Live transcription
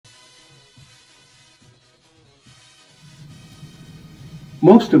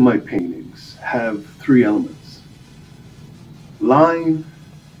Most of my paintings have three elements: line,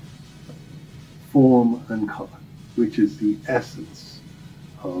 form, and color, which is the essence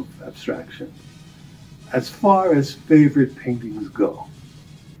of abstraction. As far as favorite paintings go,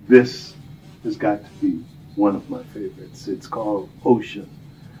 this has got to be one of my favorites. It's called Ocean.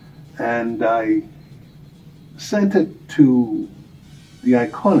 And I sent it to the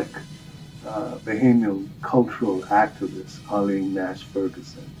iconic Bahamian cultural activist, Arlene Nash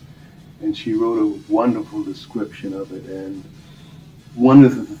Ferguson. And she wrote a wonderful description of it. And one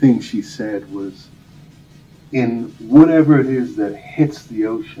of the things she said was, in whatever it is that hits the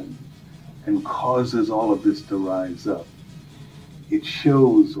ocean and causes all of this to rise up, it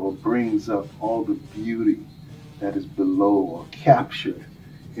shows or brings up all the beauty that is below or captured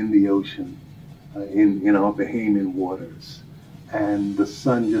in the ocean, in our Bahamian waters. And the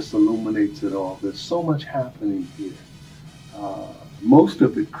sun just illuminates it all. There's so much happening here. Most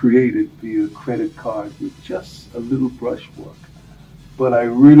of it created via credit card with just a little brushwork. But I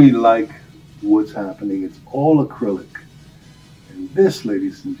really like what's happening. It's all acrylic. And this,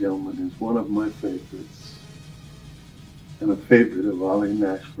 ladies and gentlemen, is one of my favorites, and a favorite of Arlene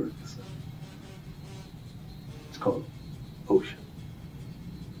Nash Ferguson. It's called Ocean.